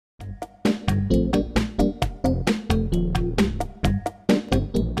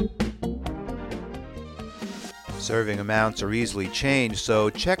Serving amounts are easily changed, so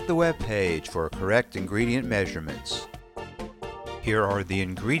check the web page for correct ingredient measurements. Here are the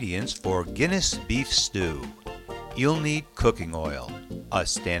ingredients for Guinness Beef Stew. You'll need cooking oil, a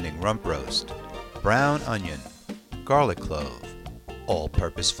standing rump roast, brown onion, garlic clove,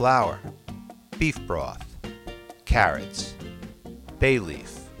 all-purpose flour, beef broth, carrots, bay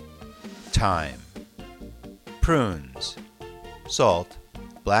leaf, thyme, prunes, salt,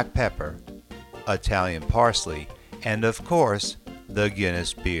 black pepper, Italian parsley, and of course, the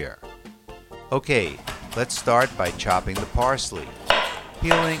Guinness beer. Okay, let's start by chopping the parsley,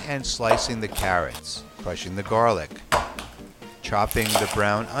 peeling and slicing the carrots, crushing the garlic, chopping the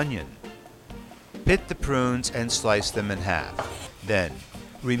brown onion. Pit the prunes and slice them in half. Then,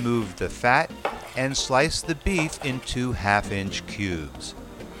 remove the fat and slice the beef into half-inch cubes.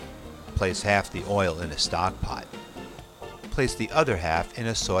 Place half the oil in a stock pot. Place the other half in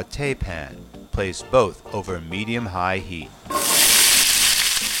a sauté pan. Place both over medium-high heat.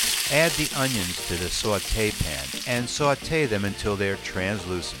 Add the onions to the sauté pan and sauté them until they're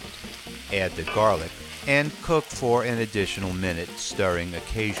translucent. Add the garlic and cook for an additional minute, stirring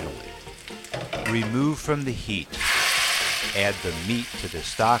occasionally. Remove from the heat. Add the meat to the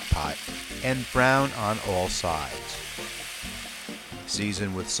stock pot and brown on all sides.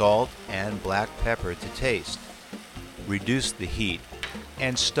 Season with salt and black pepper to taste. Reduce the heat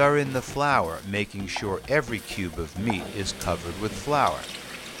and stir in the flour, making sure every cube of meat is covered with flour.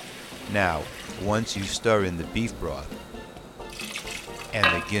 Now, once you stir in the beef broth and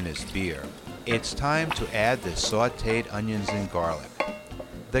the Guinness beer, it's time to add the sautéed onions and garlic,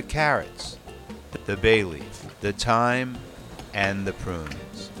 the carrots, the bay leaf, the thyme, and the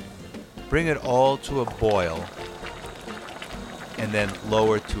prunes. Bring it all to a boil and then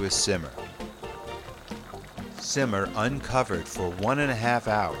lower to a simmer. Simmer uncovered for 1.5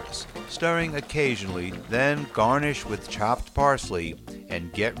 hours, stirring occasionally, then garnish with chopped parsley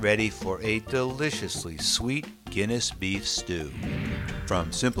and get ready for a deliciously sweet Guinness beef stew.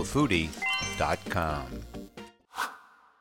 From simplefoodie.com.